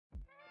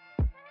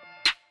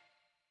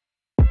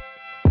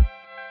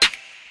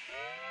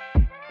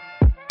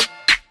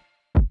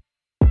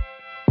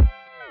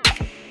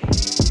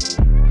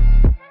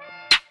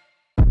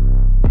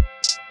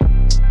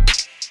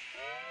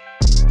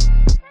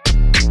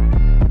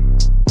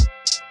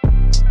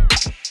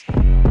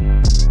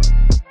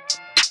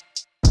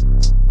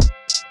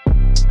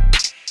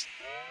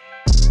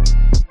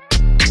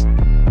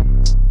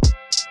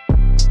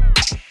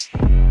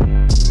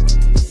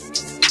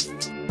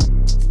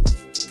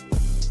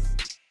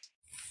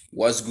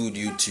What's good,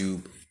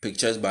 YouTube?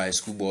 Pictures by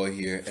Schoolboy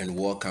here, and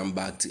welcome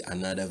back to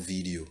another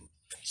video.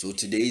 So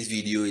today's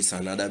video is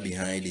another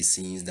behind the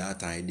scenes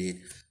that I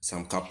did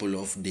some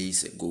couple of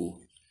days ago.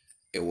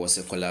 It was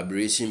a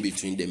collaboration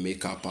between the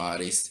makeup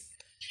artist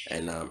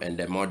and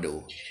the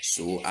model.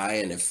 So I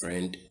and a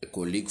friend, a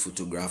colleague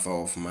photographer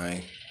of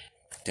mine,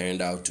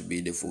 turned out to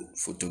be the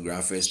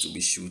photographers to be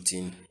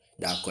shooting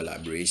that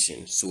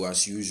collaboration. So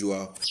as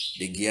usual,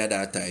 the gear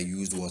that I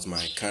used was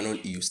my Canon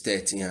eos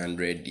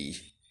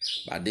 1300d,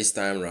 but this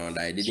time around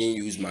I didn't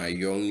use my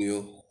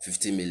yongnuo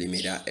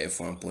 50mm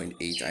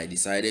f1.8. I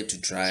decided to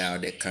try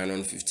out the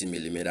Canon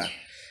 50mm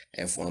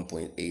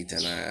f1.8,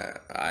 and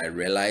I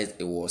realized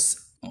it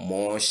was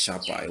more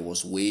sharper. It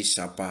was way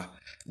sharper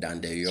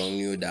than the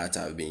yongnuo that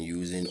I've been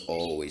using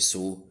always.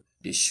 So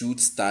the shoot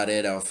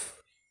started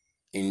off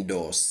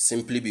indoors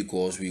simply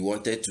because we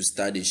wanted to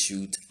start the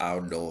shoot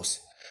outdoors,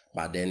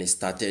 but then it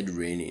started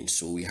raining,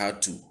 so we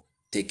had to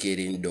take it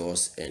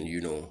indoors and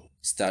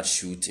start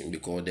shooting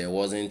because there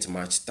wasn't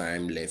much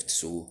time left,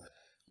 so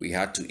we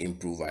had to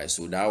improvise.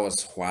 So that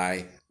was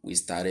why we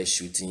started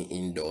shooting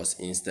indoors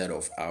instead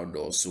of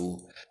outdoors.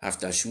 So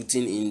after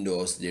shooting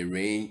indoors, the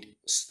rain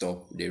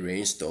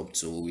stopped,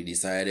 so we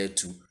decided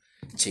to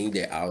change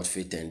the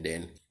outfit and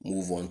then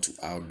move on to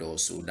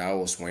outdoors. So that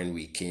was when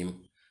we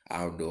came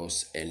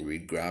outdoors and we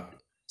grabbed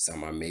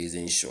some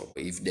amazing shots.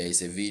 If there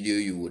is a video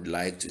you would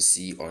like to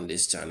see on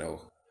this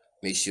channel,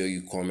 make sure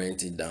you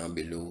comment it down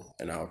below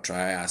and I'll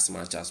try as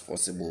much as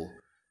possible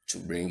to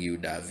bring you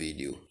that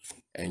video.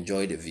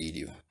 Enjoy the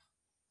video.